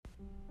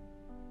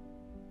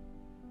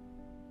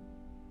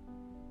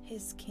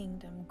His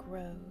kingdom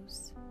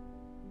grows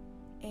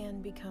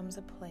and becomes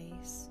a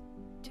place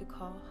to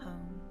call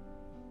home.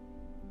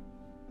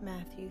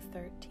 Matthew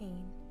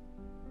 13,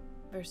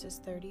 verses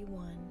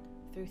 31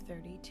 through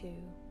 32.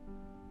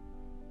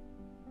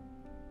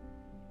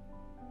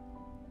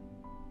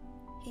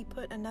 He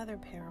put another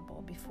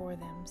parable before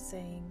them,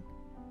 saying,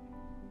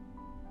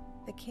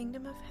 "The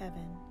kingdom of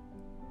heaven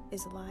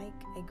is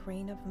like a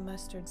grain of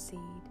mustard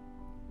seed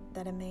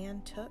that a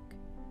man took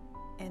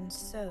and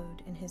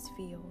sowed in his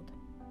field.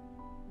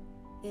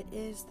 It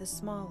is the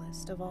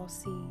smallest of all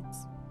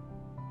seeds,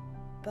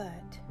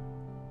 but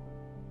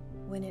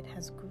when it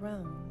has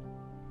grown,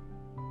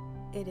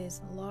 it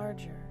is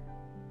larger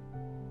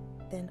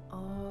than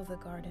all the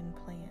garden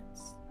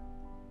plants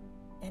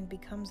and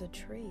becomes a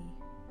tree,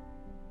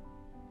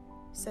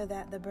 so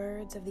that the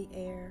birds of the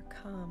air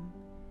come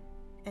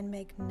and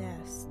make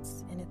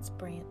nests in its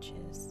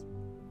branches."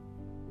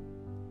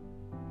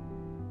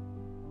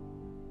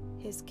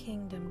 His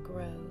kingdom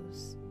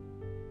grows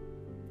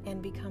and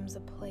becomes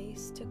a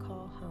place to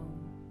call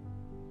home.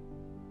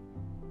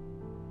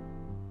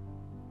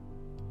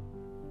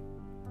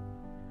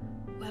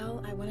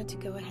 Well, I wanted to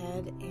go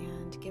ahead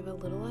and give a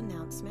little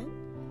announcement.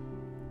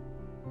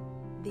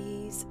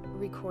 These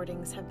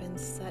recordings have been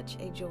such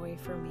a joy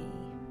for me.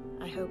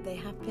 I hope they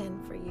have been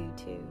for you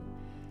too.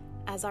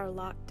 As our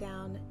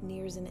lockdown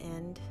nears an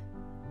end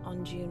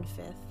on June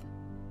 5th,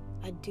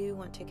 I do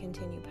want to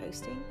continue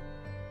posting,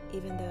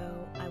 even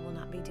though I will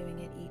not be doing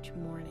it each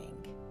morning.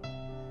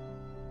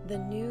 The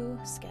new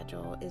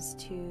schedule is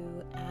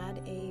to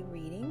add a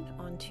reading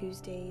on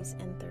Tuesdays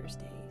and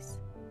Thursdays.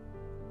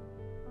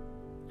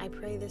 I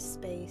pray this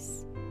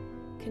space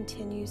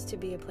continues to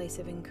be a place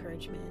of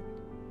encouragement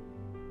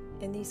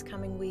in these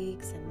coming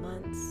weeks and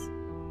months,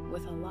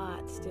 with a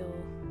lot still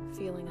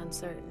feeling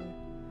uncertain.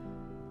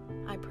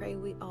 I pray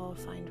we all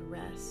find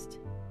rest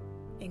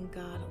in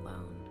God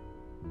alone.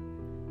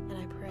 And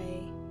I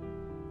pray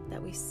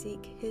that we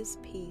seek His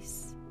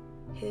peace,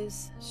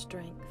 His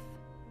strength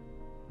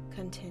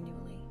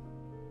continually.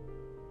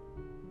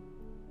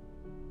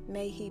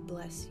 May He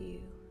bless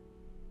you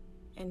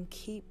and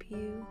keep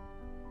you,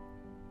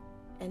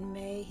 and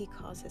may He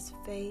cause His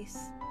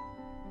face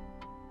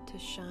to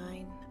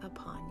shine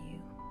upon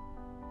you.